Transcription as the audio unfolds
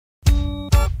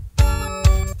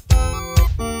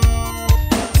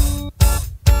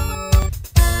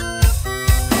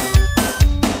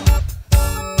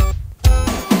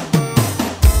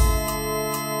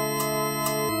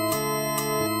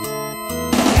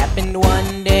happened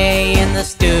one day in the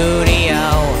studio,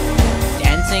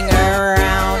 dancing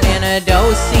around in a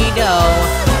do-si-do.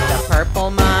 The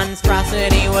purple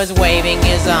monstrosity was waving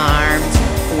his arms.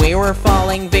 We were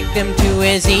falling victim to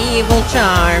his evil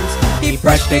charms. He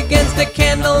brushed against a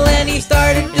candle and he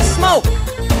started to smoke,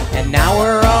 and now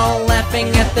we're all laughing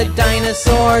at the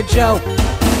dinosaur joke.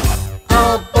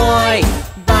 Oh boy,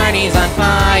 Barney's on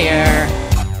fire.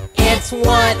 It's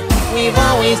what we've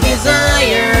always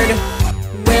desired.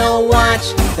 We'll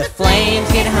watch the flames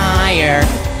get higher.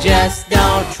 Just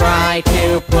don't try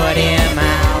to put him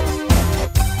out.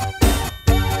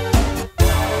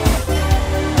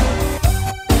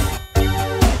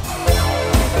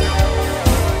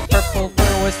 Purple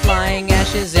fur was flying,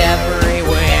 ashes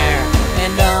everywhere,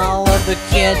 and all of the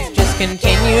kids just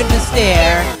continued to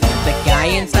stare. The guy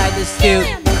inside the suit,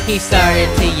 he started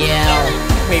to yell.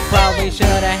 We probably should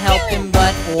have helped him,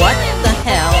 but what the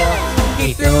hell?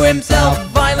 He threw himself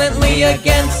violently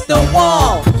against the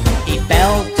wall. He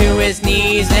fell to his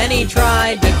knees and he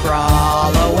tried to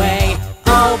crawl away.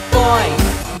 Oh boy,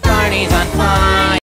 Barney's on fire.